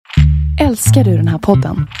Älskar du den här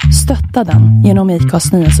podden? Stötta den genom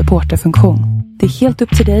IKAs nya supporterfunktion. Det är helt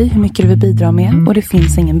upp till dig hur mycket du vill bidra med och det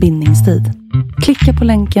finns ingen bindningstid. Klicka på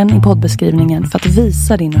länken i poddbeskrivningen för att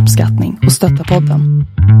visa din uppskattning och stötta podden.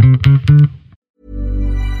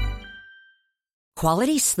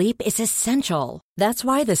 Quality sleep is essential.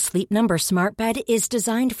 That's why the Sleep Number Smart Bed is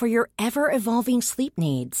designed for your ever-evolving sleep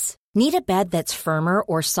needs. Need a bed that's firmer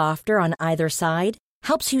or softer on either side?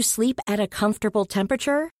 Helps you sleep at a comfortable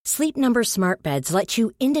temperature? Sleep Number Smart Beds let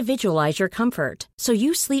you individualize your comfort so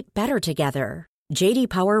you sleep better together. JD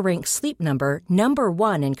Power ranks Sleep Number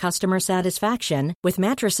 #1 in customer satisfaction with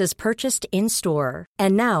mattresses purchased in-store.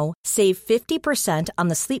 And now, save 50% on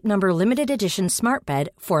the Sleep Number Limited Edition Smart Bed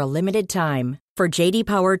for a limited time. For JD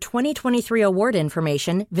Power 2023 award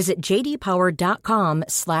information, visit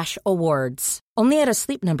jdpower.com/awards. Only at a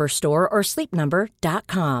Sleep Number store or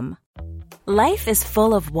sleepnumber.com. Life is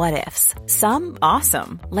full of what-ifs. Some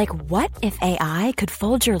awesome, like what if AI could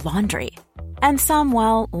fold your laundry? And some,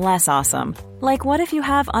 well, less awesome, like what if you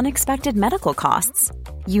have unexpected medical costs?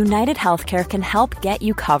 United Healthcare can help get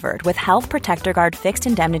you covered with Health Protector Guard fixed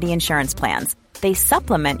indemnity insurance plans. They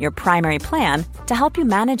supplement your primary plan to help you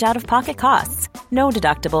manage out-of-pocket costs. No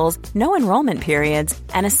deductibles, no enrollment periods,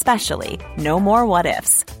 and especially no more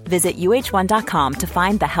what-ifs. Visit uh1.com to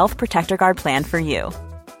find the Health Protector Guard plan for you.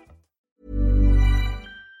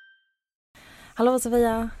 Hallå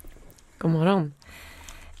Sofia. God morgon.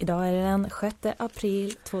 Idag är det den 6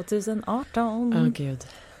 april 2018. Åh gud.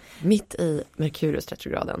 Mitt i Merkurius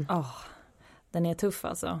retrograden. Den är tuff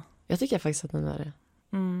alltså. Jag tycker faktiskt att den är det.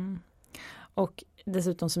 Och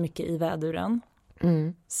dessutom så mycket i väduren.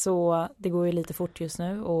 Så det går ju lite fort just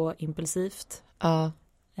nu och impulsivt. Ja,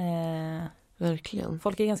 verkligen.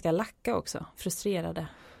 Folk är ganska lacka också. Frustrerade.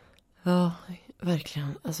 Ja,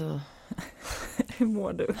 verkligen. Alltså... Hur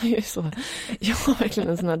mår du? Jag har verkligen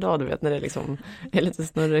en sån här dag, du vet, när det liksom är lite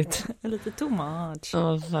snurrigt. Lite too much.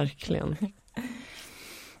 Ja, verkligen.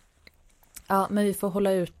 Ja, men vi får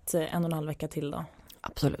hålla ut 1,5 vecka till då.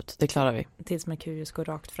 Absolut, det klarar vi. Tills Merkurius går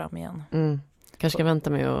rakt fram igen. Kanske ska vänta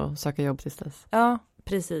med att söka jobb tills dess. Ja,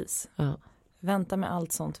 precis. Ja. Vänta med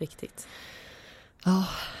allt sånt viktigt. Faktiskt.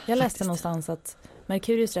 Jag läste någonstans att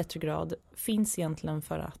Merkurius retrograd finns egentligen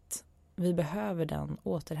för att vi behöver den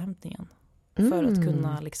återhämtningen. För att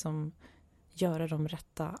kunna liksom göra de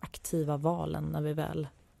rätta aktiva valen när vi väl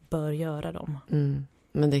bör göra dem.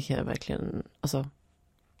 Men det kan jag verkligen, alltså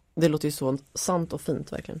det låter ju så sant och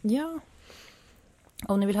fint verkligen. Ja.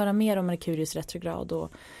 Om ni vill höra mer om Merkurius retrograd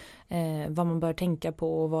och vad man bör tänka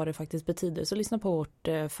på och vad det faktiskt betyder, så lyssna på vårt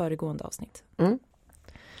föregående avsnitt.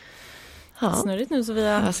 Ja. Snurrigt nu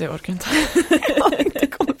Sofia. Alltså jag orkar inte. Jag har inte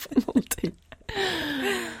kommit på någonting.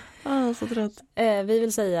 Så trött. Vi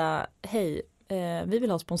vill säga hej. Vi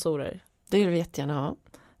vill ha sponsorer. Det vill vi jättegärna ha.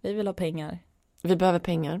 Vi vill ha pengar. Vi behöver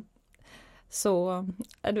pengar. Så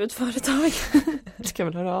är du ett företag? Ska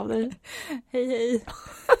väl höra av dig. Hej.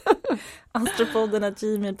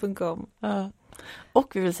 astropodden@gmail.com. Ja.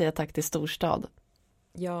 Och vi vill säga tack till Storstad.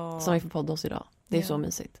 Ja. Som vi får podda oss idag. Det är så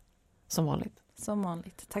mysigt. Som vanligt. Som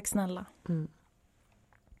vanligt. Tack snälla.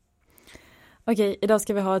 Okej, idag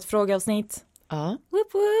ska vi ha ett frågeavsnitt. Ja.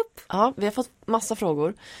 Woop woop. Ja, vi har fått massa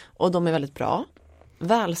frågor. Och de är väldigt bra.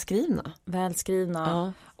 Välskrivna.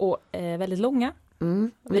 Välskrivna. Och väldigt långa.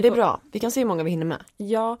 Men det är bra. Vi kan se hur många vi hinner med.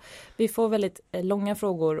 Ja, vi får väldigt långa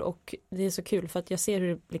frågor. Och det är så kul för att jag ser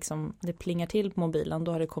hur liksom, det plingar till på mobilen.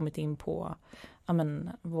 Då har det kommit in på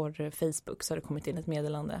vår Facebook, så har det kommit in ett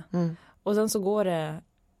meddelande. Och sen så går det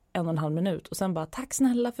 1,5 minut. Och sen bara, tack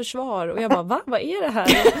snälla för svar. Och jag bara, va? Vad är det här?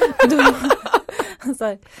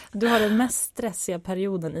 Du har den mest stressiga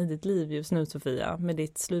perioden i ditt liv just nu, Sofia. Med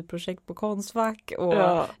ditt slutprojekt på Konstfack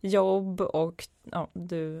och jobb. Och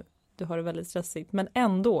du har det väldigt stressigt. Men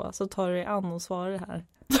ändå så tar du dig an och svarar det här.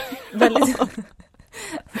 Väldigt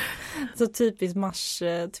så typiskt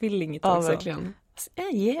Mars-tvillingigt också. Ja, verkligen.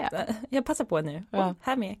 Yeah. Jag passar på nu. Ja.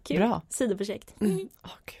 Här med. Kul. Bra. Sidoprojekt. Gud.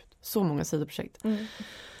 Så många sidoprojekt.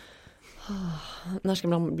 När ska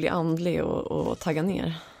man bli andlig och tagga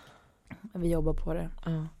ner? Vi jobbar på det.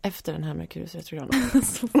 Efter den här Merkurius retrograden.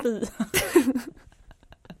 Sofia.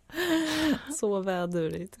 Så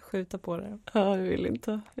vädurigt. Skjuta på det. Ja, jag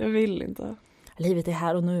vill inte. Livet är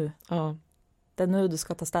här och nu. Ja. Det är nu du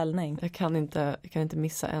ska ta ställning. Jag kan inte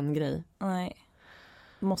missa en grej. Nej.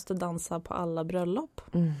 Måste dansa på alla bröllop.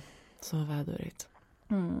 Så vädurigt.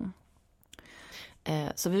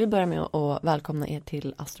 Så vi vill börja med att välkomna er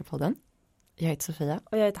till Astropodden. Jag heter Sofia.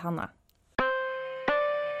 Och jag heter Hanna.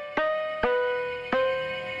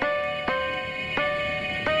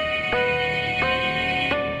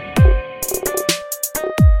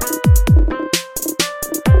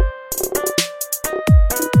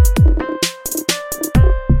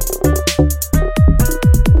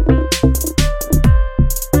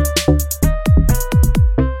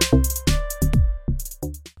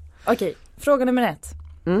 Okej, fråga nummer 1.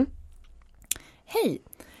 Mm. Hej!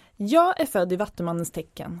 Jag är född i Vattumannens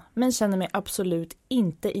tecken, men känner mig absolut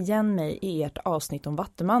inte igen mig i ert avsnitt om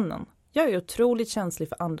Vattumannen. Jag är otroligt känslig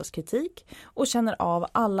för andras kritik och känner av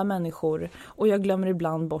alla människor och jag glömmer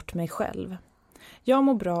ibland bort mig själv. Jag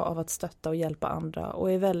mår bra av att stötta och hjälpa andra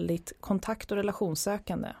och är väldigt kontakt- och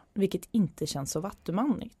relationssökande, vilket inte känns så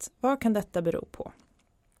vattumannigt. Vad kan detta bero på?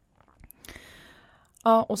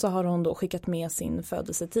 Ja, och så har hon då skickat med sin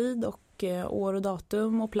födelsetid och år och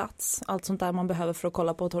datum och plats. Allt sånt där man behöver för att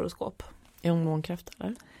kolla på ett horoskop. Är hon månkräfta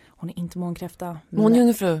eller? Hon är inte månkräfta.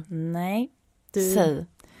 Månjungfru? Nej. Säg.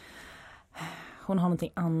 Hon har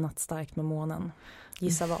någonting annat starkt med månen.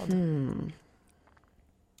 Gissa vad? Mm.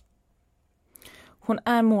 Hon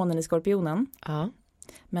är månen i Skorpionen. Ja.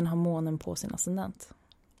 Men har månen på sin ascendent.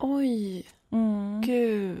 Oj,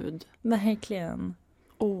 gud. Verkligen.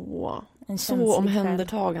 En så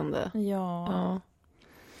omhändertagande. Själ. Ja.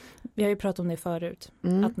 Vi har ju pratat om det förut.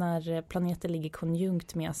 Att när planeter ligger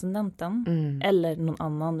konjunkt med ascendenten eller någon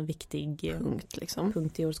annan viktig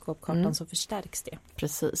punkt i horoskopkartan så förstärks det.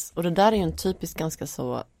 Precis. Och det där är ju en typisk ganska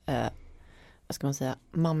så, vad ska man säga,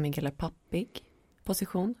 mammig eller pappig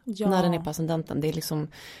position. Ja. När den är på ascendenten. Det är liksom,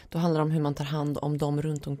 då handlar det om hur man tar hand om dem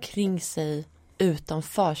runt omkring sig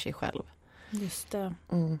utanför sig själv. Just det.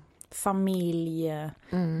 Familj,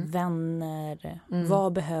 vänner.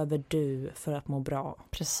 Vad behöver du för att må bra?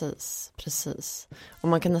 Precis. Och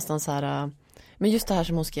man kan nästan så här, men just det här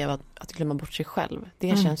som hon skrev att glömma bort sig själv.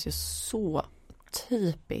 Det känns ju så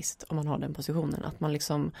typiskt om man har den positionen. Att man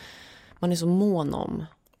liksom, man är så mån om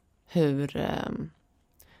hur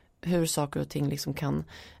saker och ting liksom kan,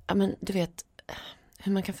 ja men du vet,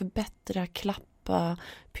 hur man kan förbättra, klappa,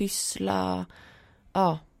 pyssla.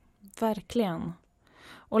 Ja. Verkligen.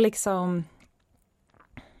 Och liksom,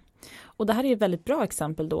 och det här är ett väldigt bra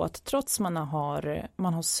exempel då, att trots man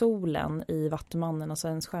har solen i Vattumannen, alltså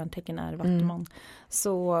ens stjärntecken är Vattuman,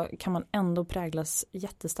 så kan man ändå präglas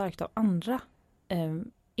jättestarkt av andra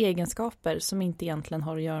egenskaper som inte egentligen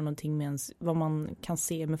har att göra någonting med ens, vad man kan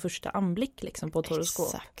se med första anblick liksom, på ett horoskop.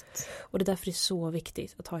 Exakt. Och det är därför det är så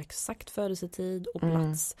viktigt att ha exakt födelsetid och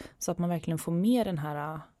plats så att man verkligen får med den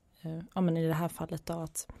här, ja men i det här fallet då,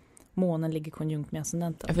 att månen ligger konjunkt med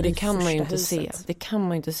ascendenten. Ja, för det kan man ju inte se. Det kan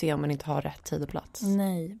man ju inte se om man inte har rätt tid och plats.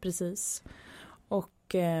 Nej, precis.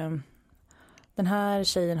 Och den här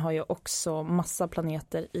tjejen har ju också massa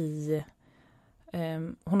planeter i,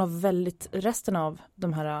 hon har väldigt, resten av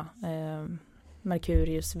de här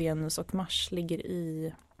Merkurius, Venus och Mars ligger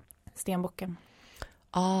i stenbocken.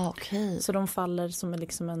 Okej. Så de faller som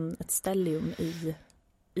liksom ett stellium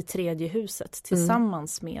i tredje huset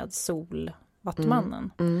tillsammans med sol,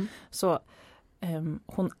 Vattumannen. Så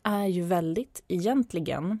hon är ju väldigt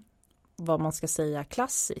egentligen, vad man ska säga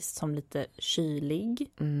klassiskt, som lite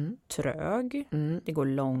kylig, trög, det går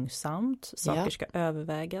långsamt, saker ska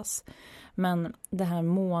övervägas. Men det här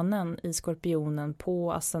månen i Skorpionen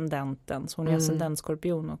på ascendenten, så hon är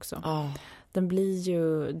ascendentskorpion också. Den blir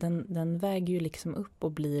ju, den väger ju liksom upp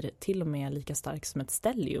och blir till och med lika stark som ett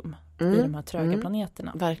stellium i de här tröga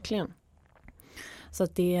planeterna. Verkligen. Så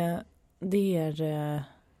att det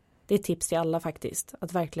är tips till alla faktiskt.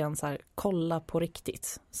 Att verkligen så här, kolla på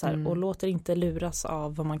riktigt. Så här, och låter inte luras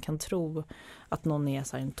av vad man kan tro att någon är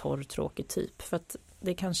så här, en torr, tråkig typ. För att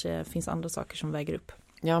det kanske finns andra saker som väger upp.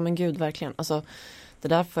 Ja men gud, verkligen. Alltså, det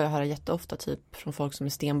där får jag höra jätteofta typ från folk som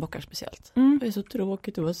är stenbockar speciellt. Det är så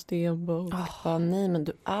tråkigt att vara stenbock. Nej men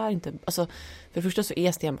du är inte, alltså för det första så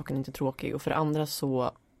är stenbocken inte tråkig och för det andra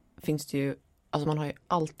så finns det ju, alltså man har ju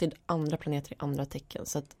alltid andra planeter i andra tecken.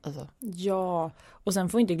 Så att, alltså. Ja, och sen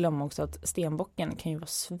får vi inte glömma också att stenbocken kan ju vara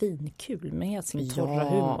svinkul med sin torra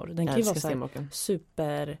humor. Den kan ju vara så här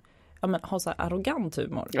super, ja men ha så här arrogant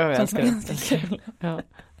humor. Ja, jag älskar det. Ja.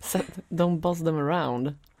 Så, don't boss them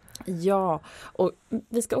around. Ja, och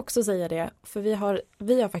vi ska också säga det, för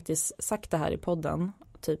vi har faktiskt sagt det här i podden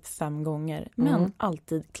typ 5 gånger, men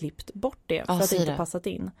alltid klippt bort det för att det inte passat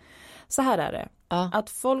in. Så här är det, att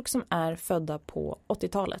folk som är födda på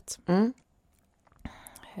 80-talet,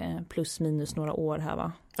 plus minus några år här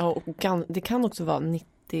va? Ja, och det kan också vara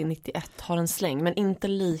 90-91 har en släng, men inte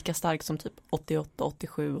lika stark som typ 88,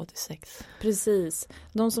 87, 86. Precis,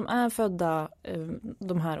 de som är födda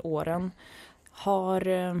de här åren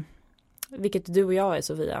har, vilket du och jag är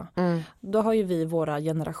Sofia, då har ju vi våra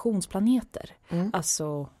generationsplaneter.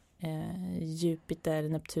 Alltså Jupiter,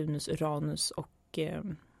 Neptunus, Uranus och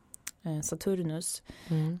Saturnus.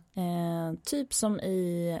 Typ som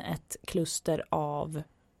i ett kluster av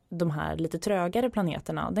de här lite trögare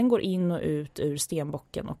planeterna. Den går in och ut ur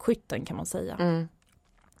stenbocken och skytten kan man säga.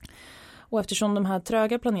 Och eftersom de här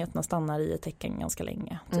tröga planeterna stannar i ett tecken ganska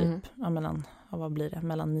länge, typ vad blir det?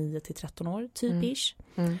 Mellan 9 till 13 år, typisch.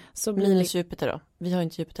 Så blir minus Jupiter då. Vi har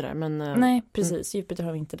inte Jupiter där, men... Nej, precis. Jupiter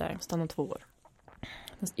har vi inte där. Stannar 2 år.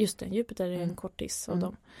 Just det, Jupiter är en kortis av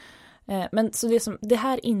dem. Men så det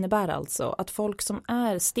här innebär alltså att folk som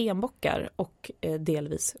är stenbockar och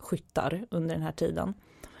delvis skyttar under den här tiden.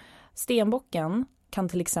 Stenbocken kan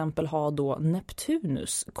till exempel ha då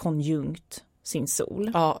Neptunus konjunkt sin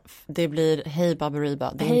sol. Ja, det blir hej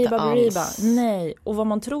baberiba. Det är inte alls. Nej, och vad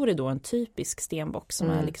man tror är då en typisk stenbock som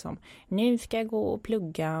är liksom, nu ska jag gå och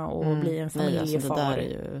plugga och bli en familjefar. Nej, alltså det där är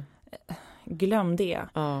ju... Glöm det.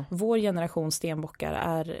 Ja. Vår generation stenbockar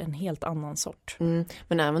är en helt annan sort.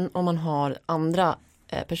 Men även om man har andra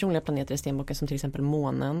personliga planeter i stenbocken som till exempel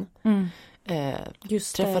månen.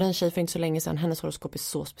 Träffade en tjej för inte så länge sedan. Hennes horoskop är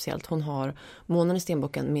så speciellt. Hon har månen i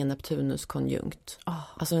stenbocken med Neptunus konjunkt.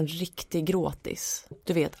 Alltså en riktig gråtis.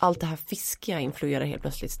 Du vet, allt det här fiskiga influerar helt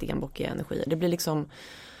plötsligt stenbockiga energier. Det blir liksom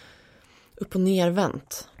upp- och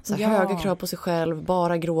nervänt. Så höga krav på sig själv,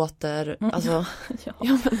 bara gråter. Alltså,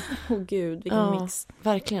 gud, vilken mix.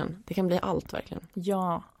 Verkligen, det kan bli allt verkligen.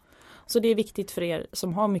 Ja, så det är viktigt för er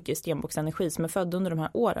som har mycket stenbocksenergi, som är födda under de här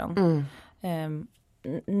åren.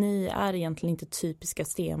 Ni är egentligen inte typiska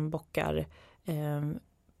stenbockar.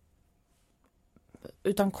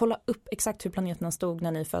 Utan kolla upp exakt hur planeterna stod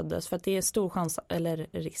när ni föddes. För att det är stor chans, eller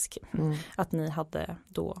risk, att ni hade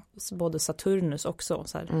då både Saturnus också,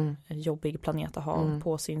 så här, jobbig planet att ha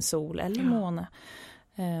på sin sol eller måne.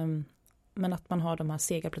 Men att man har de här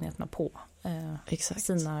sega planeterna på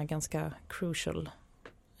sina ganska crucial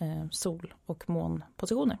sol- och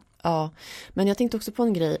månpositioner. Ja, men jag tänkte också på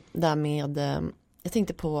en grej där med... Jag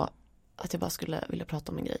tänkte på att jag bara skulle vilja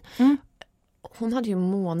prata om en grej. Hon hade ju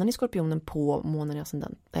månen i Skorpionen på månen i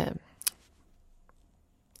ascendent.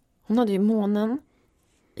 Hon hade ju månen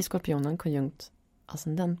i Skorpionen konjunkt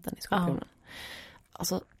ascendenten i Skorpionen.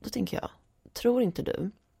 Alltså, då tänker jag, tror inte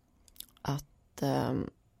du att...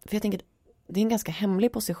 för jag tänker, det är en ganska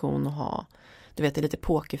hemlig position att ha. Du vet, det är lite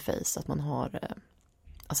pokerface att man har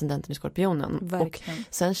ascendenten i Skorpionen. Verkligen. Och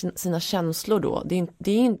sen sina känslor då. Det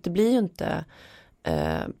blir ju inte...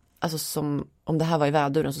 alltså som om det här var i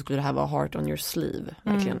väduren så skulle det här vara heart on your sleeve.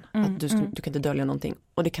 Verkligen. Att du kan inte dölja någonting.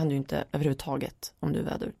 Och det kan du inte överhuvudtaget om du är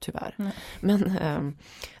vädur, tyvärr. Men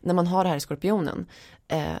när man har det här i Skorpionen.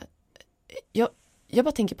 Jag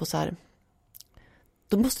bara tänker på så här.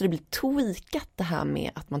 Då måste det bli tweakat det här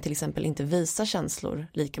med att man till exempel inte visar känslor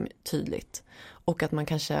lika tydligt. Och att man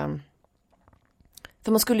kanske...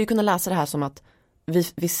 För man skulle ju kunna läsa det här som att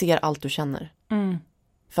vi ser allt du känner.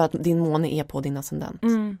 För att din måne är på din ascendent.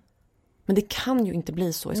 Men det kan ju inte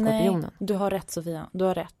bli så i Skorpionen. Nej, du har rätt Sofia, du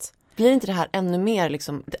har rätt. Blir inte det här ännu mer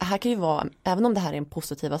liksom, det här kan ju vara, även om det här är en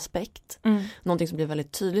positiv aspekt, någonting som blir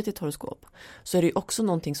väldigt tydligt i ett horoskop, så är det ju också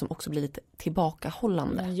någonting som också blir lite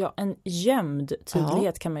tillbakahållande. Ja, en gömd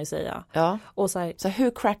tydlighet kan man ju säga. Ja, och så här,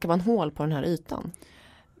 hur crackar man hål på den här ytan?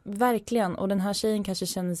 Verkligen, och den här tjejen kanske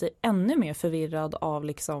känner sig ännu mer förvirrad av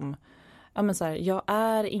liksom, ja men så här, jag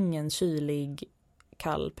är ingen kylig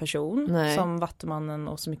kall person som Vattumannen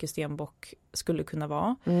och så mycket stenbock skulle kunna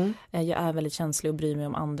vara. Jag är väldigt känslig och bryr mig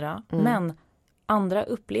om andra. Men andra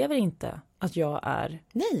upplever inte att jag är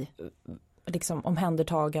liksom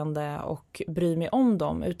omhändertagande och bryr mig om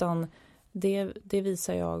dem. Utan det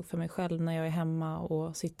visar jag för mig själv när jag är hemma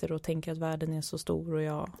och sitter och tänker att världen är så stor. Och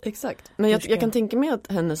jag... Exakt. Men jag kan tänka mig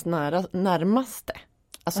att hennes närmaste,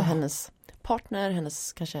 alltså hennes partner,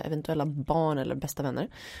 hennes kanske eventuella barn eller bästa vänner,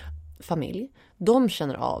 familj, de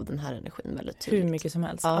känner av den här energin väldigt tydligt. Hur mycket som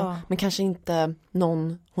helst. Men kanske inte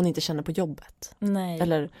någon hon inte känner på jobbet. Nej.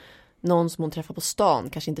 Eller någon som hon träffar på stan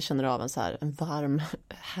kanske inte känner av en varm,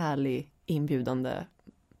 härlig, inbjudande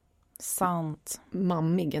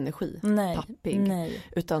mammig energi. Pappig. Nej.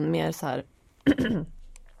 Utan mer så här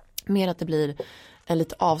mer att det blir en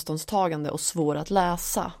lite avståndstagande och svår att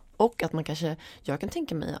läsa. Och att man kanske, jag kan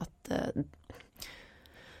tänka mig att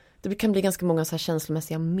det kan bli ganska många så här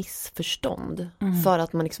känslomässiga missförstånd. För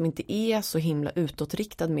att man liksom inte är så himla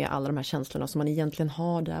utåtriktad med alla de här känslorna som man egentligen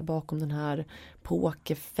har där bakom den här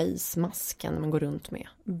pokerface-masken man går runt med.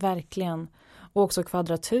 Verkligen. Och också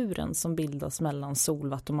kvadraturen som bildas mellan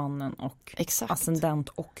Solvattumannen och ascendent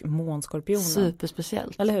och månskorpionen.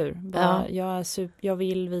 Superspeciellt. Eller hur? Jag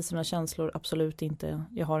vill visa mina känslor, absolut inte.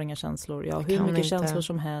 Jag har inga känslor. Jag har hur mycket känslor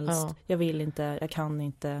som helst. Jag vill inte, jag kan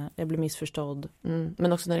inte. Jag blir missförstådd.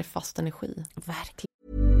 Men också när det är fast energi. Verkligen.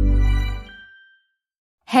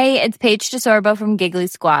 Hey, it's Paige DeSorbo from Giggly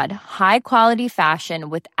Squad. High quality fashion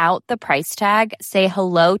without the price tag. Say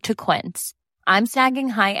hello to Quince. I'm snagging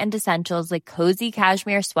high-end essentials like cozy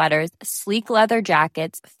cashmere sweaters, sleek leather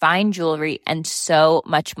jackets, fine jewelry, and so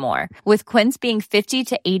much more. With Quince being 50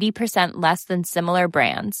 to 80% less than similar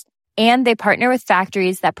brands. And they partner with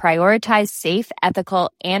factories that prioritize safe, ethical,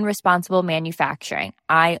 and responsible manufacturing.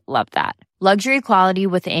 I love that. Luxury quality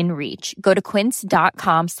within reach. Go to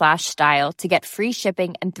quince.com/style to get free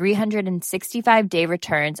shipping and 365-day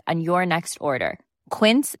returns on your next order.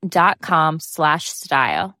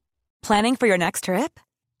 Quince.com/style. Planning for your next trip?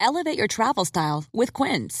 Elevate your travel style with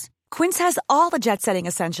Quince. Quince has all the jet-setting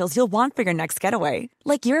essentials you'll want for your next getaway,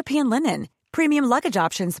 like European linen, premium luggage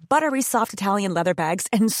options, buttery soft Italian leather bags,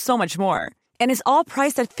 and so much more. And is all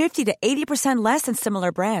priced at 50 to 80% less than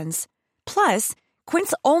similar brands. Plus,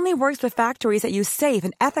 Quince only works with factories that use safe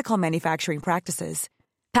and ethical manufacturing practices.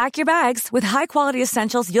 Pack your bags with high-quality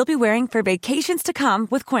essentials you'll be wearing for vacations to come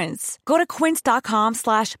with Quince. Go to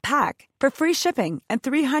quince.com/pack for free shipping and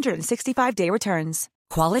 365-day returns.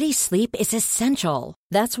 Quality sleep is essential.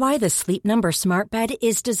 That's why the Sleep Number Smart Bed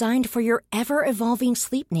is designed for your ever-evolving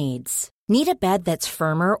sleep needs. Need a bed that's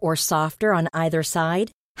firmer or softer on either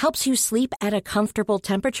side? Helps you sleep at a comfortable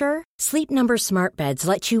temperature? Sleep Number Smart Beds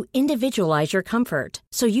let you individualize your comfort,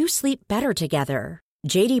 so you sleep better together.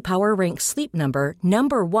 JD Power ranks Sleep Number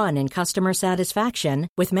 #1 in customer satisfaction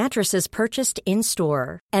with mattresses purchased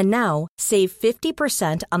in-store. And now, save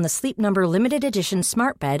 50% on the Sleep Number Limited Edition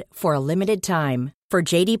Smart Bed for a limited time.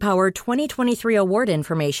 For JD Power 2023 award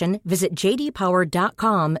information, visit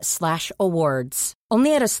jdpower.com/awards.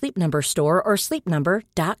 Only at a Sleep Number store or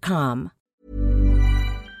sleepnumber.com.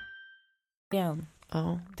 Ja,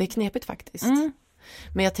 det är knepigt faktiskt.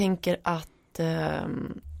 Men jag tänker att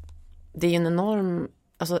det är en enorm,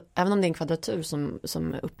 alltså även om det är en kvadratur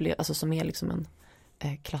som upplever, alltså som är liksom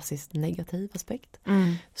en klassiskt negativ aspekt,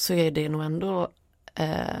 så är det nog ändå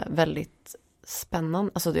väldigt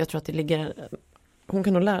spännande. Alltså jag tror att det ligger, hon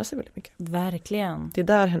kan nog lära sig väldigt mycket. verkligen. Det är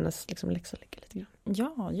där hennes liksom läxa ligger lite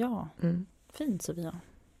grann. Ja. Fint, Sofia.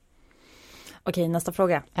 Okej, nästa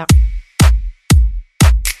fråga. Ja.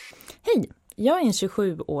 Hej, jag är en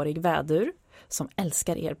 27-årig vädur som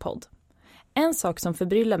älskar er podd. En sak som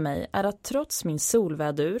förbryllar mig är att trots min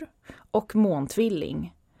solvädur och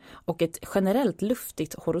måntvilling och ett generellt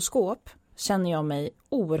luftigt horoskop känner jag mig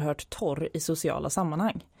oerhört torr i sociala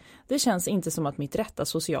sammanhang. Det känns inte som att mitt rätta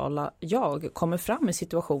sociala jag kommer fram i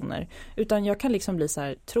situationer, utan jag kan liksom bli så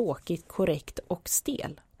här tråkigt, korrekt och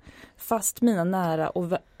stel. Fast mina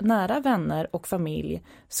nära vänner och familj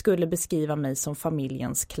skulle beskriva mig som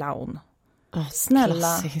familjens clown. Snälla,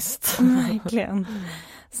 klassiskt. Verkligen.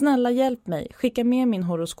 Snälla hjälp mig, skicka med min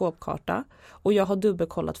horoskopkarta och jag har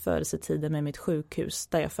dubbelkollat födelsetiden med mitt sjukhus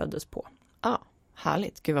där jag föddes på.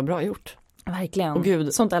 Härligt, gud vad bra gjort. Verkligen, Och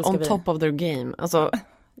gud, sånt älskar vi. On top of their game. Alltså,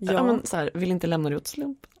 ja. Men så här, vill inte lämna det åt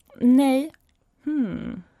slump. Nej.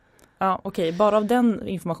 Ja, okej. Bara av den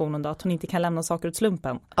informationen då, att hon inte kan lämna saker åt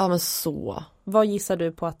slumpen. Ja, men så. Vad gissar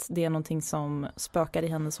du på att det är någonting som spökar i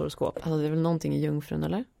hennes horoskop? Alltså det är väl någonting i Jungfrun,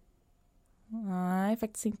 eller? Nej,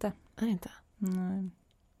 faktiskt inte. Nej, inte. Nej.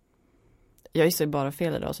 Jag gissar ju bara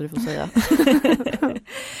fel idag, så du får säga.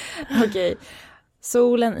 Okej.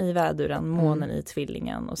 Solen i väduren, månen i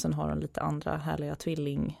tvillingen och sen har hon lite andra härliga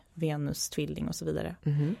tvilling, Venus tvilling och så vidare.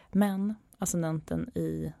 Men ascendenten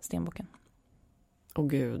i stenbocken. Åh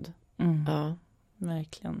gud. Ja.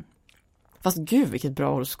 Verkligen. Fast gud, vilket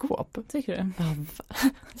bra horoskop. Tycker du? Ja,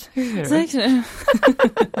 Tycker du?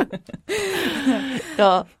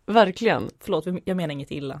 ja, verkligen. Förlåt, jag menar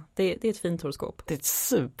inget illa. Det är ett fint horoskop. Det är ett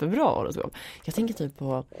superbra horoskop. Jag tänker typ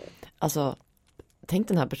på, alltså, tänk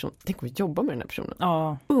den här personen, tänk att jobba med den här personen.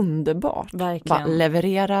 Ja. Underbart. Verkligen. Bara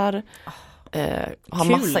levererar, har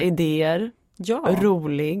Kul. massa idéer, Ja.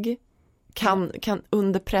 rolig, kan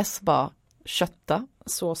under press bara kötta.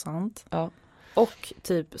 Så sant. Ja. Och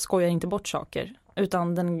typ skojar inte bort saker.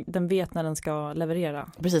 Utan den vet när den ska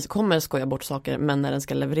leverera. Precis, kommer skoja bort saker, men när den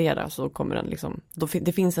ska leverera så kommer den liksom,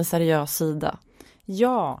 det finns en seriös sida.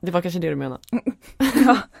 Ja. Det var kanske det du menar.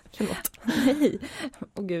 Ja. Förlåt. Nej.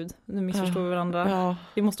 Åh gud, nu missförstår vi varandra. Ja.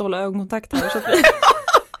 Vi måste hålla ögonkontakt här så att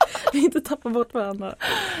vi inte tappar bort varandra.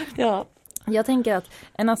 Ja. Jag tänker att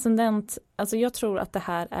en ascendent, alltså jag tror att det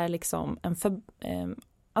här är liksom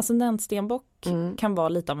ascendent stenbock kan vara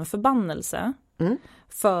lite av en förbannelse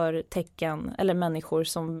för tecken eller människor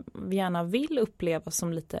som vi gärna vill uppleva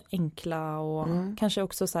som lite enkla och kanske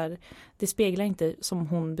också så här, det speglar inte som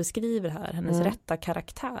hon beskriver här hennes rätta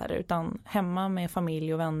karaktär, utan hemma med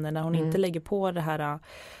familj och vänner när hon inte lägger på det här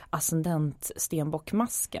ascendent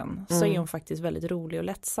stenbockmasken så är hon faktiskt väldigt rolig och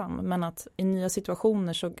lättsam, men att i nya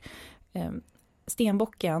situationer så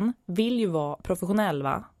stenbocken vill ju vara professionell,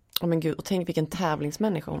 va? men gud, och tänk vilken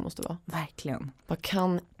tävlingsmänniska hon måste vara. Verkligen.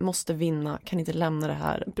 Bara måste vinna, kan inte lämna det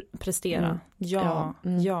här. Prestera.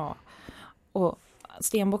 Ja. Och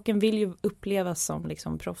stenbocken vill ju upplevas som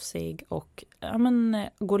liksom proffsig och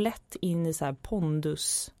gå lätt in i så här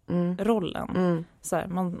pondusrollen. Så här,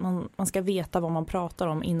 man ska veta vad man pratar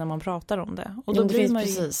om innan man pratar om det. Och då det finns man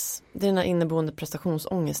precis. Det är den här inneboende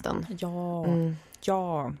prestationsångesten.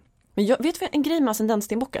 Ja. Men jag vet en grej med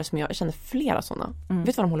ascendentstenbockar som jag känner flera sådana. Vet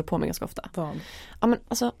du vad de håller på med ganska ofta? Vad? Ja, men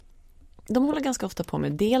alltså, de håller ganska ofta på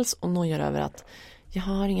med dels och nojar över att jag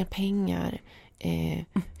har inga pengar.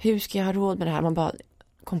 Hur ska jag ha råd med det här? Man bara,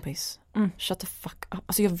 kompis, shut the fuck up.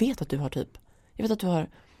 Alltså jag vet att du har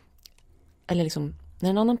eller liksom, när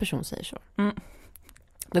en annan person säger så.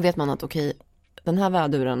 Då vet man att okej, den här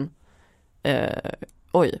väduren,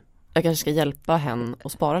 jag kanske ska hjälpa henne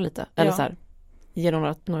att spara lite. Eller så här, ge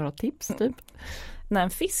dem några tips typ. När en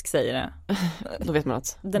fisk säger det, då vet man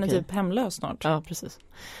att den är typ hemlös snart. Ja, precis.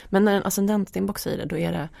 Men när en ascendentstenbock säger det, då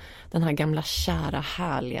är det den här gamla kära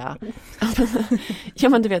härliga. Ja,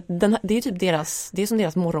 men du vet, det är typ det är som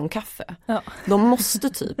deras morgonkaffe. Ja. De måste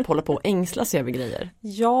typ hålla på och ängsla sig över grejer.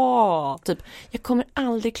 Ja. Typ, jag kommer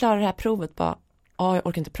aldrig klara det här provet. Bara, jag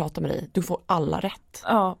orkar inte prata med dig. Du får alla rätt.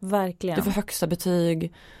 Ja, verkligen. Du får högsta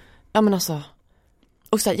betyg. Ja, men alltså.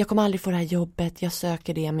 Och så här, jag kommer aldrig få det här jobbet. Jag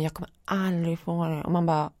söker det, men jag kommer aldrig få det. Och man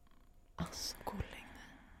bara, alltså,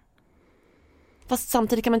 fast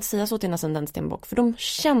samtidigt kan man inte säga så till en ascendentstenbock. För de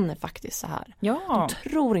känner faktiskt så här. Ja. De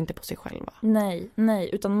tror inte på sig själva. Nej,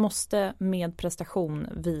 utan måste med prestation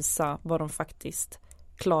visa vad de faktiskt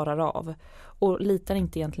klarar av. Och litar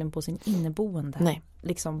inte egentligen på sin inneboende. Nej.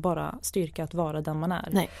 Liksom bara styrka att vara den man är.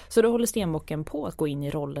 Nej. Så då håller stenbocken på att gå in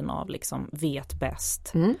i rollen av liksom vet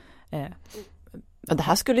bäst. Det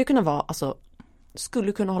här skulle ju kunna vara, alltså,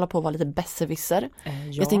 skulle kunna hålla på att vara lite besserwisser.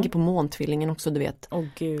 Jag tänker på måntvillingen också, du vet.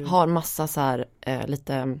 Gud. Har massa så här,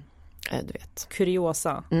 lite, du vet.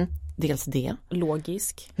 Kuriosa. Dels det.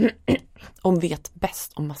 Logisk. Och vet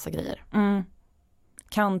bäst om massa grejer.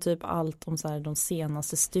 Kan typ allt om så här, de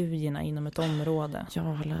senaste studierna inom ett område. Jag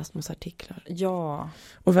har läst massa artiklar. Ja.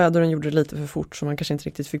 Och väduren gjorde det lite för fort så man kanske inte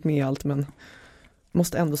riktigt fick med allt, men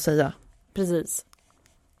måste ändå säga. Precis.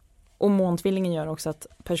 Och måntvillingen gör också att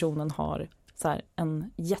personen har så här,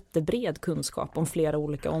 en jättebred kunskap om flera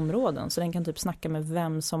olika områden. Så den kan typ snacka med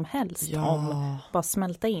vem som helst om bara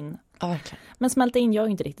smälta in. Ja, verkligen. Men smälta in gör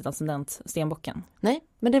ju inte riktigt ascendent stenbocken. Nej,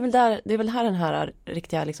 men det är väl här den här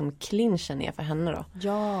riktiga liksom clinchen är för henne då.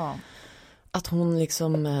 Ja. Att hon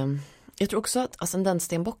liksom, jag tror också att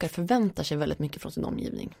ascendentstenbockar förväntar sig väldigt mycket från sin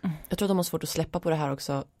omgivning. Jag tror att de har svårt att släppa på det här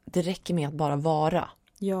också. Det räcker med att bara vara.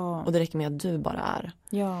 Ja. Och det räcker med att du bara är.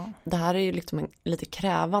 Ja. Det här är ju liksom en lite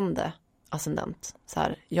krävande ascendent. Så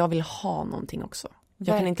här, jag vill ha någonting också.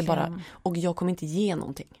 Jag kan inte bara, och jag kommer inte ge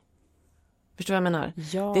någonting. Förstår vad jag menar?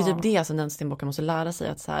 Ja. Det är typ det ascendentstenbockar måste lära sig.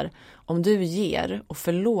 Att så här, om du ger och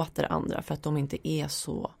förlåter andra för att de inte är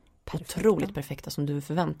så otroligt perfekta som du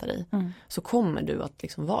förväntar dig. Så kommer du att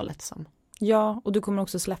liksom vara lättsam. Ja, och du kommer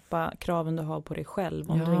också släppa kraven du har på dig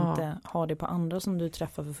själv om du inte har det på andra som du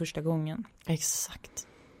träffar för första gången. Exakt.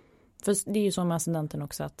 För det är ju så med ascendenten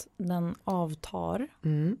också att den avtar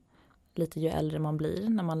lite ju äldre man blir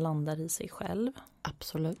när man landar i sig själv.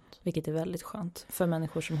 Absolut. Vilket är väldigt skönt för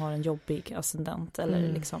människor som har en jobbig ascendent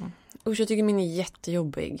eller liksom. Usch, jag tycker min är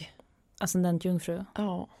jättejobbig. Ascendent jungfru?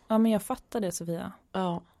 Ja. Ja, men jag fattar det, Sofia.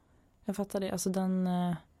 Ja. Jag fattar det. Alltså den...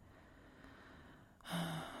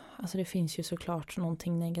 Alltså det finns ju såklart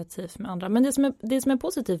någonting negativt med andra. Men det som är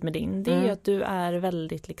positivt med din, det är ju att du är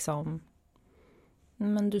väldigt liksom...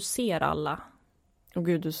 Men du ser alla. Åh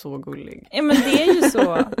gud, du är så gullig. Ja, men det är ju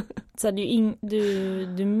så. Så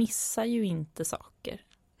du missar ju inte saker.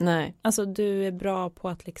 Nej. Alltså du är bra på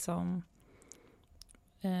att liksom...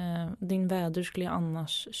 din väder skulle jag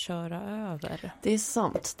annars köra över. Det är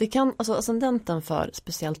sant. Det kan, alltså ascendenten för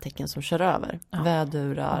speciellt tecken som kör över.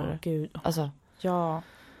 Vädurar. Gud. Alltså. Ja.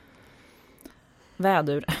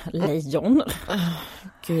 Vädur. Lejon.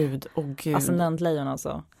 Gud, gud. Ascendent lejon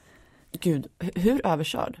alltså. Gud, hur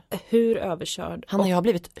överkörd? Hur överkörd? Han och jag har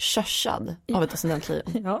blivit körsad av ett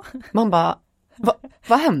ascendentlejon. Ja. Man bara,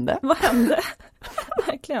 vad hände? Vad hände?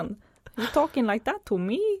 Verkligen. You talking like that to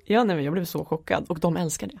me? Ja, nej, men jag blev så chockad. Och de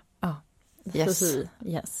älskar det. Ja.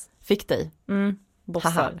 Yes. Fick dig.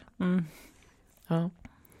 Bossar. Ja.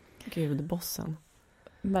 Gud, bossen.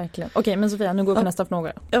 Verkligen. Okej, men Sofia, nu går vi på nästa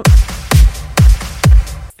fråga.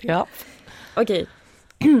 Ja. Okej,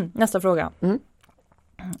 nästa fråga.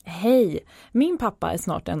 Hej, min pappa är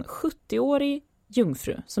snart en 70-årig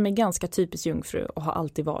jungfru som är ganska typisk jungfru och har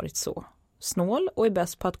alltid varit så. Snål och är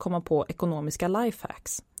bäst på att komma på ekonomiska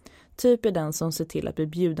lifehacks. Typ är den som ser till att bli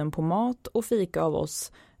bjuden på mat och fika av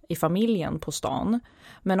oss i familjen på stan.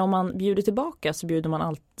 Men om man bjuder tillbaka så bjuder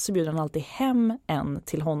han alltid hem en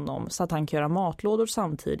till honom så att han kan göra matlådor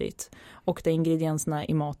samtidigt. Och de ingredienserna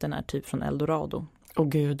i maten är typ från Eldorado. Åh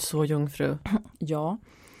gud, så jungfru. Ja,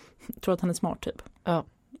 jag tror att han är smart typ. Ja.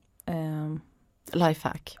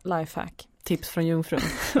 Lifehack. Tips från jungfrun.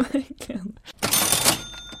 Verkligen.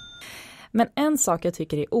 Men en sak jag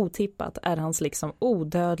tycker är otippat är hans liksom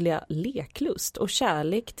odödliga leklust och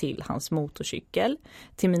kärlek till hans motorcykel,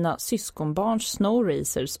 till mina syskonbarns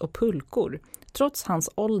snowracers och pulkor. Trots hans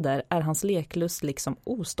ålder är hans leklust liksom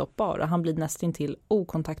ostoppbar och han blir nästintill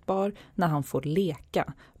okontaktbar när han får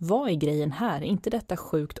leka. Vad är grejen här? Är inte detta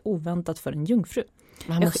sjukt oväntat för en jungfru?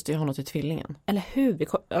 Men han måste ju ha något i tvillingen. Eller hur?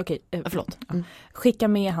 Förlåt. Skicka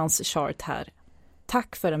med hans chart här.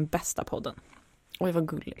 Tack för den bästa podden. Oj, vad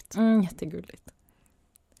gulligt. Jättegulligt.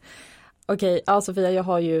 Okej, Sofia, jag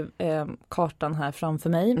har ju kartan här framför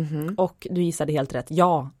mig. Och du gissade helt rätt.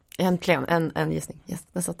 Ja. Äntligen, en gissning. Yes,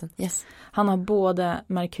 där satt den. Yes. Han har både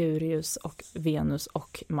Merkurius och Venus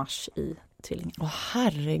och Mars i tvillingen. Åh,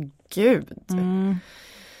 herregud.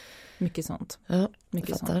 Mycket sånt. Ja,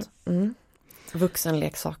 mycket fattar. sånt.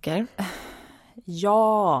 Vuxenleksaker.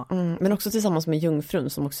 Ja. Men också tillsammans med jungfrun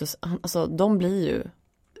som också, alltså de blir ju,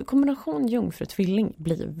 kombination jungfru-tvilling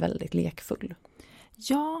blir väldigt lekfull.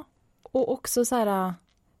 Ja, och också så här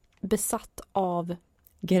besatt av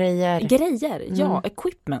grejer. Ja,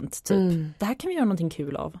 equipment typ. Det här kan vi göra någonting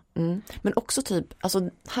kul av. Men också typ, alltså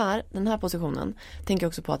den här positionen tänker jag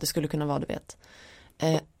också på att det skulle kunna vara, du vet,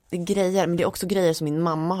 det är grejer, men det är också grejer som min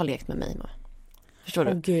mamma har lekt med mig med. Förstår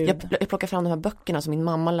du? Jag plockar fram de här böckerna som min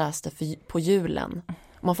mamma läste på julen.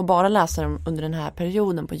 Man får bara läsa dem under den här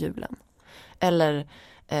perioden på julen. Eller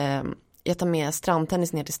jag tar med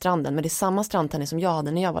strandtennis ner till stranden, men det är samma strandtennis som jag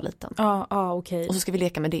hade när jag var liten. Okej. Och så ska vi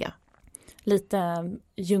leka med det. Lite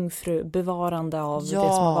jungfru, bevarande av det som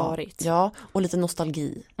har varit. Ja, och lite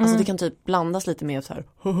nostalgi. Alltså det kan typ blandas lite med så här.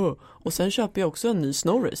 Och sen köper jag också en ny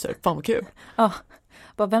snowracer. Fan vad kul.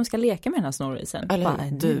 Vem ska leka med den här snowracern?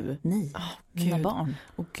 Eller du. Ni. Mina barn.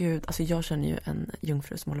 Och gud, alltså jag känner ju en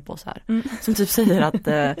jungfru som håller på så här. Som typ säger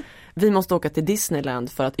att vi måste åka till Disneyland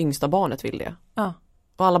för att yngsta barnet vill det.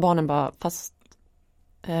 Och alla barnen bara, fast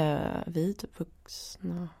vi är typ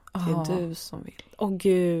vuxna. Det är du som vill. Åh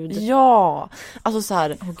gud. Ja, alltså så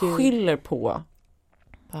här, skyller på.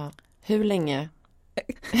 Hur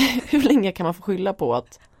länge kan man få skylla på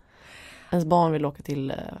att ens barn vill åka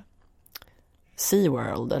till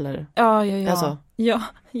SeaWorld eller? Ja. Alltså.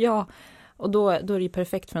 Ja. Och då är det ju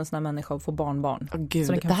perfekt för en sån här människa att få barnbarn. Gud,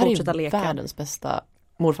 så den kan det här fortsätta är leka. Världens bästa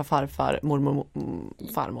morfar, farfar, mormor,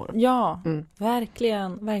 farmor. Ja,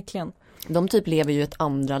 verkligen. De typ lever ju ett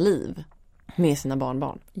andra liv med sina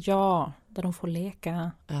barnbarn. Ja, där de får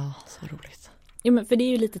leka. Ja, så roligt. Ja, men för det är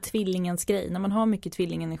ju lite tvillingens grej. När man har mycket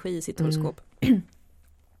tvillingenergi i sitt horoskop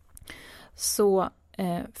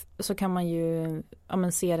så kan man ju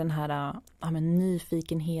se den här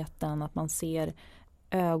nyfikenheten, att man ser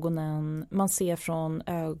ögonen, man ser från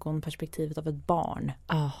ögonperspektivet av ett barn.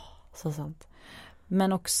 Så sant.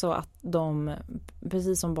 Men också att de,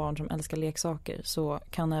 precis som barn som älskar leksaker, så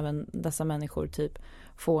kan även dessa människor typ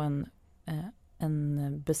få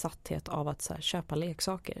en besatthet av att så här, köpa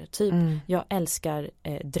leksaker. Typ, jag älskar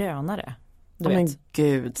drönare. Du vet. Men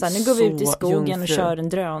gud, så här, nu går vi ut i skogen jungfru. och kör en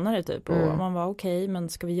drönare typ. Och man var okej, men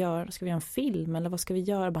ska vi göra en film? Eller vad ska vi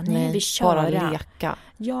göra? Bara, nej, vi kör. Bara leka.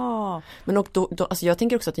 Ja. Men då, alltså jag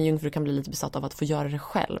tänker också att en jungfru kan bli lite besatt av att få göra det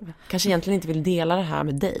själv. Kanske egentligen inte vill dela det här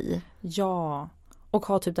med dig. Ja. Och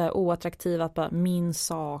ha typ det här oattraktiva att bara, min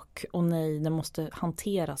sak, och nej, den måste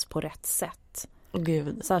hanteras på rätt sätt.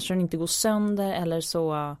 Gud. Så här, så den inte går sönder eller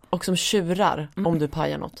så. Och som tjurar om du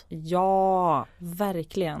pajar något. Ja,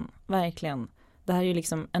 verkligen. Det här är ju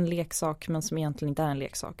liksom en leksak, men som egentligen inte är en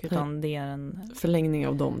leksak, utan det är en förlängning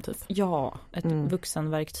av dem typ. Ja, ett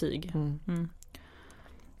vuxenverktyg.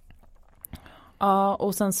 Ja,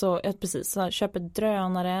 och sen så, precis, så här, köper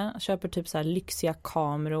drönare, köper typ så här lyxiga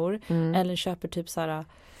kameror, eller köper typ så här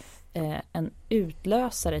en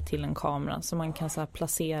utlösare till en kamera som man kan så här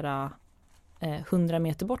placera 100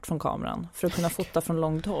 meter bort från kameran för att kunna fota från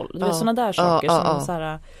långt håll. Det är sådana där saker som så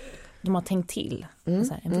här, de har tänkt till.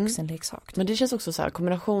 Så här, en vuxenleksak. Men det känns också så här,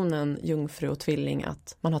 kombinationen jungfru och tvilling,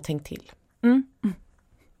 att man har tänkt till.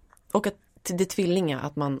 Och att det tvillinga,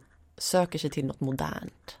 att man söker sig till något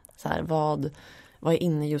modernt. Så här, vad är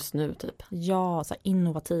inne just nu typ? Ja, så här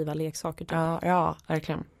innovativa leksaker typ. Ja,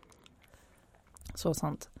 verkligen. Så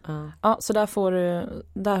sant. Ja, så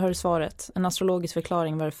där har du svaret. En astrologisk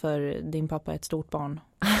förklaring varför din pappa är ett stort barn.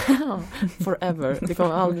 Forever. Det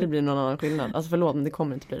kommer aldrig bli någon annan skillnad. Alltså förlåt, men det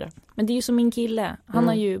kommer inte bli det. Men det är ju som min kille. Han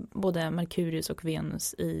har ju både Merkurius och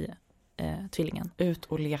Venus i tvillingen. Ut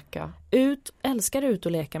och leka. Älskar ut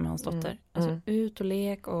och leka med hans dotter. Alltså ut och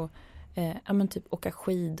lek och men typ åka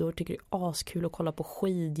skidor. Tycker det är askul att kolla på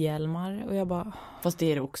skidhjälmar. Och jag bara... Fast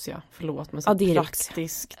det är det också, ja. Förlåt, men så det är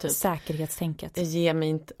praktisk typ. Säkerhetstänket. Det ger mig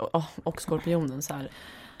inte... och skorpionen så här.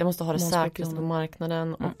 Jag måste ha det säkraste på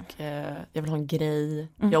marknaden och jag vill ha en grej.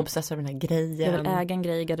 Jag obsessar över den här grejen. Jag vill äga en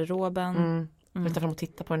grej i garderoben. Jag vill ta fram och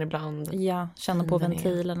titta på den ibland. Ja, känna på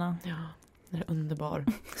ventilerna. Ja, den är underbar.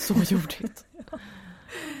 Så jordigt.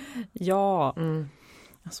 Ja.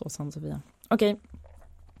 Så sant, Sofia.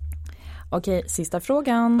 Okej, sista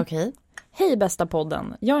frågan. Okej. Hej bästa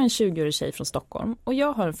podden. Jag är en 20-årig tjej från Stockholm och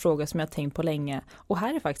jag har en fråga som jag har tänkt på länge och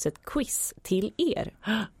här är faktiskt ett quiz till er.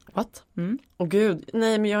 What? Åh gud,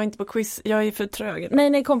 nej men jag är inte på quiz, jag är för trög.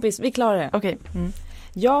 Nej kompis, vi klarar det. Okej.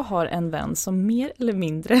 Jag har en vän som mer eller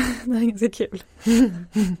mindre, det här är ganska kul.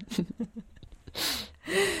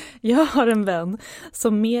 Jag har en vän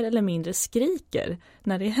som mer eller mindre skriker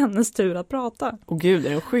när det är hennes tur att prata. Åh gud, är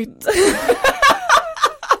det en skytt?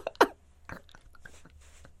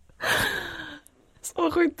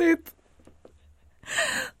 Så skyttigt.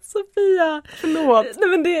 Sofia, förlåt. Nej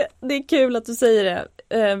men det är kul att du säger det.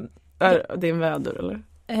 Är det en väder eller?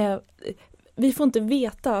 Vi får inte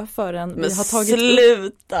veta förrän men vi har tagit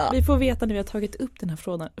sluta. Vi får veta när vi har tagit upp den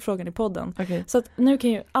här frågan i podden. Okay. Så att nu kan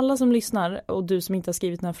ju alla som lyssnar och du som inte har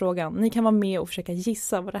skrivit den här frågan, ni kan vara med och försöka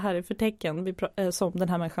gissa vad det här är för tecken som den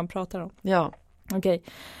här människan pratar om. Ja. Okej.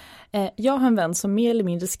 Jag har en vän som mer eller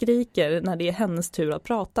mindre skriker när det är hennes tur att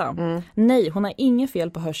prata. Nej, hon har inget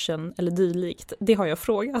fel på hörseln eller dylikt. Det har jag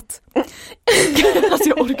frågat. Alltså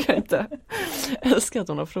jag orkar inte. Jag älskar att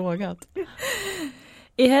hon har frågat.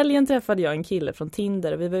 I helgen träffade jag en kille från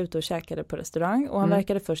Tinder och vi var ute och käkade på restaurang och han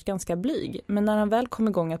verkade först ganska blyg. Men när han väl kom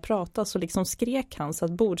igång att prata så liksom skrek han så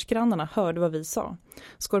att bordsgrannarna hörde vad vi sa.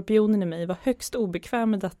 Skorpionen i mig var högst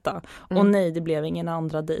obekväm med detta och nej, det blev ingen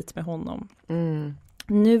andra dejt med honom.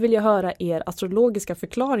 Nu vill jag höra er astrologiska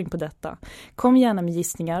förklaring på detta. Kom gärna med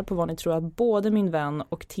gissningar på vad ni tror att både min vän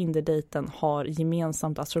och Tinder-dejten har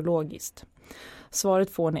gemensamt astrologiskt.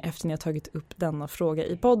 Svaret får ni efter ni har tagit upp denna fråga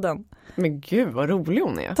i podden. Men gud, vad rolig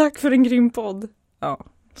hon är. Tack för en grym podd. Ja.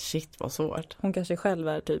 Shit, vad svårt. Hon kanske själv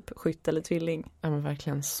är typ skytt eller tvilling. Ja, men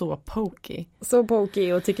verkligen så pokey. Så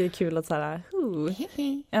pokey och tycker det är kul att så här,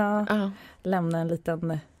 lämna en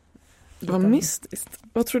liten... Vad mystiskt.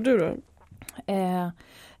 Vad tror du då?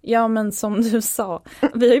 Ja, men som du sa,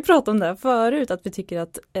 vi har ju pratat om det här förut, att vi tycker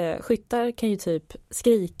att skyttar kan ju typ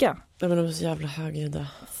skrika. Ja, men de är så jävla högljudda.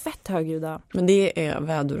 Fett högljudda. Men det är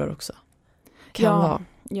vädurar också. Kan vara.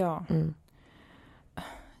 Ja.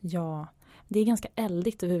 Ja, det är ganska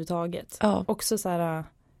eldigt överhuvudtaget. Ja. Också så här,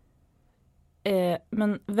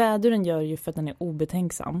 men väduren gör ju för att den är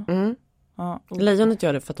obetänksam. Ja, lejonet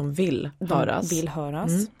gör det för att de vill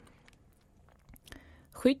höras.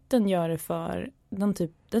 Skytten gör det för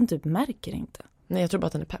den typ märker inte. Nej, jag tror bara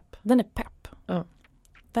att den är pepp. Den är pepp. Ja.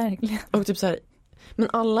 Verkligen. Och typ så här, men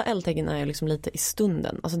alla eldtecken är ju liksom lite i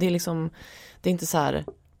stunden. Alltså det är liksom, det är inte så här,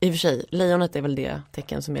 i och för sig, lejonet är väl det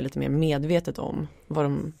tecken som är lite mer medvetet om vad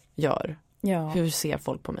de gör. Ja. Hur ser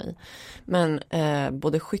folk på mig? Men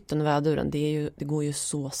både skytten och väduren, det går ju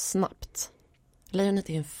så snabbt. Lejonet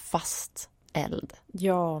är ju en fast eld.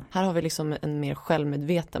 Ja. Här har vi liksom en mer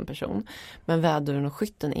självmedveten person. Men väduren och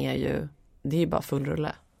skytten det är ju bara full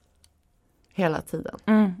rulle. Hela tiden.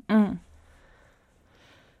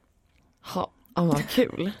 Ja, vad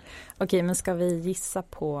kul. Okej, men ska vi gissa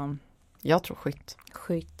på... Jag tror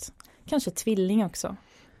skytt. Kanske tvilling också.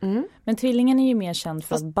 Men tvillingen är ju mer känd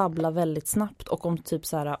för att babbla väldigt snabbt och om typ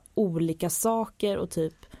så här olika saker och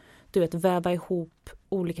typ, du vet, väva ihop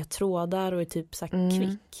olika trådar och är typ så här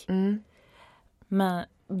kvick. Men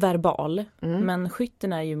verbal. Men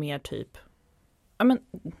skytten är ju mer typ, ja men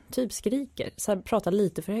typ skriker, så här, pratar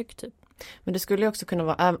lite för högt typ. Men det skulle ju också kunna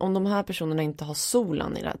vara, om de här personerna inte har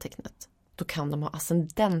solen i det här tecknet, då kan de ha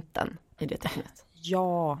ascendenten i det tecknet.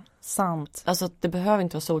 Ja, sant. Alltså det behöver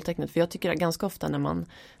inte vara soltecknet, för jag tycker att ganska ofta när man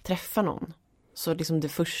träffar någon, så liksom det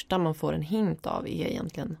första man får en hint av är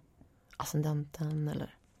egentligen ascendenten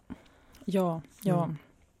eller... Ja.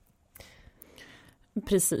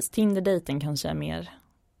 Precis, Tinder-dejten kanske är mer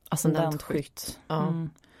ascendentskytt. Ja.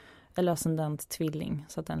 Eller ascendent-tvilling,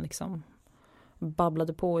 så att den liksom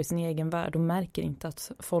babblade på i sin egen värld och märker inte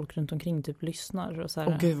att folk runt omkring typ lyssnar. Och så här.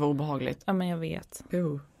 Åh gud vad obehagligt. Ja men jag vet.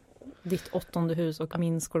 Ditt 8:e hus och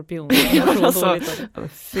min skorpion. Alltså,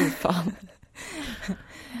 fy fan.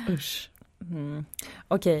 Usch.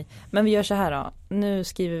 Okej, men vi gör så här då. Nu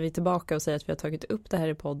skriver vi tillbaka och säger att vi har tagit upp det här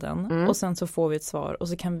i podden. Och sen så får vi ett svar. Och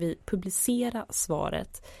så kan vi publicera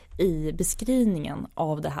svaret i beskrivningen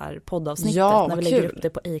av det här poddavsnittet. Ja, när vi lägger upp det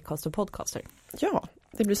på Acast och Podcaster. Ja,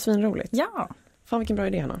 det blir svinroligt. Ja. Fan vilken bra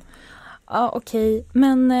idé, Hanna. Ja, okej.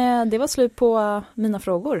 Men det var slut på mina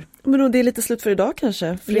frågor. Men då det är lite slut för idag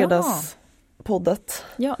kanske. Fredagspoddet.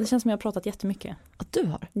 Ja, det känns som jag har pratat jättemycket. Att du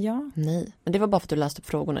har? Ja. Nej, men det var bara för att du läste upp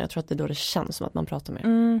frågorna. Jag tror att det är då det känns som att man pratar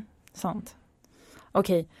mer. Sant.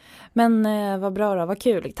 Okej, men vad bra då, vad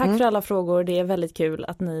kul. Tack för alla frågor, det är väldigt kul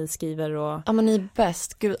att ni skriver. Ja, men ni är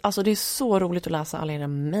bäst. Gud, alltså det är så roligt att läsa alla era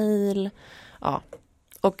mejl. Ja,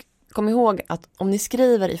 och kom ihåg att om ni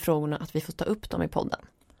skriver i frågorna att vi får ta upp dem i podden,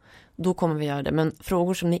 då kommer vi göra det. Men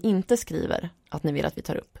frågor som ni inte skriver att ni vill att vi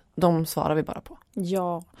tar upp, de svarar vi bara på.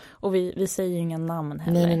 Ja, och vi säger ju inga namn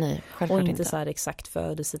heller. Nej, självklart och inte så här exakt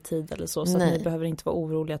födelsetid eller så. Så att ni behöver inte vara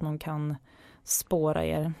oroliga att någon kan spåra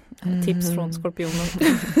er. Tips från Skorpionen.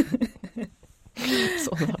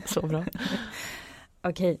 så bra.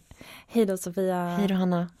 Okej, hej då Sofia. Hej då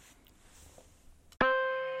Hanna.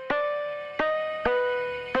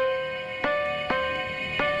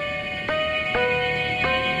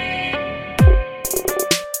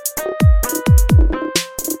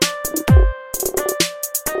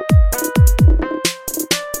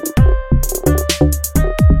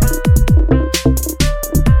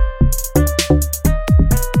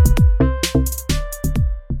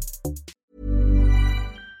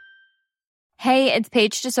 Hey, it's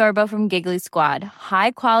Paige DeSorbo from Giggly Squad.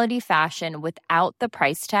 High quality fashion without the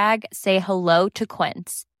price tag. Say hello to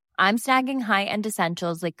Quince. I'm snagging high-end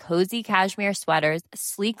essentials like cozy cashmere sweaters,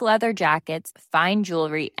 sleek leather jackets, fine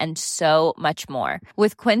jewelry, and so much more.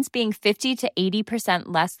 With Quince being 50 to 80%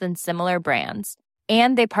 less than similar brands.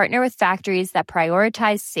 And they partner with factories that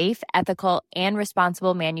prioritize safe, ethical, and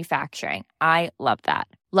responsible manufacturing. I love that.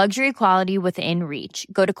 Luxury quality within reach.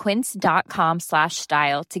 Go to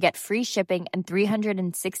quince.com/style to get free shipping and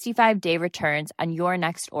 365-day returns on your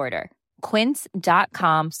next order.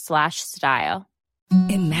 Quince.com/style.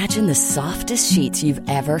 Imagine the softest sheets you've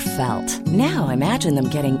ever felt. Now imagine them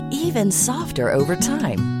getting even softer over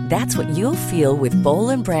time. That's what you'll feel with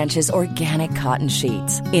Boll & Branch's organic cotton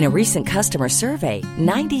sheets. In a recent customer survey,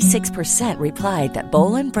 96% replied that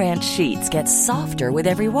Boll & Branch sheets get softer with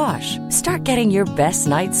every wash. Start getting your best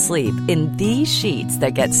night's sleep in these sheets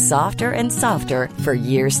that get softer and softer for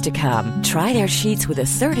years to come. Try their sheets with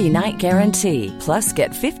a 30-night guarantee. Plus,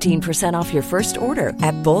 get 15% off your first order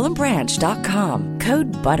at bollandbranch.com.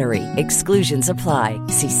 Code BUTTERY. Exclusions apply.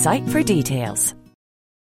 See site for details.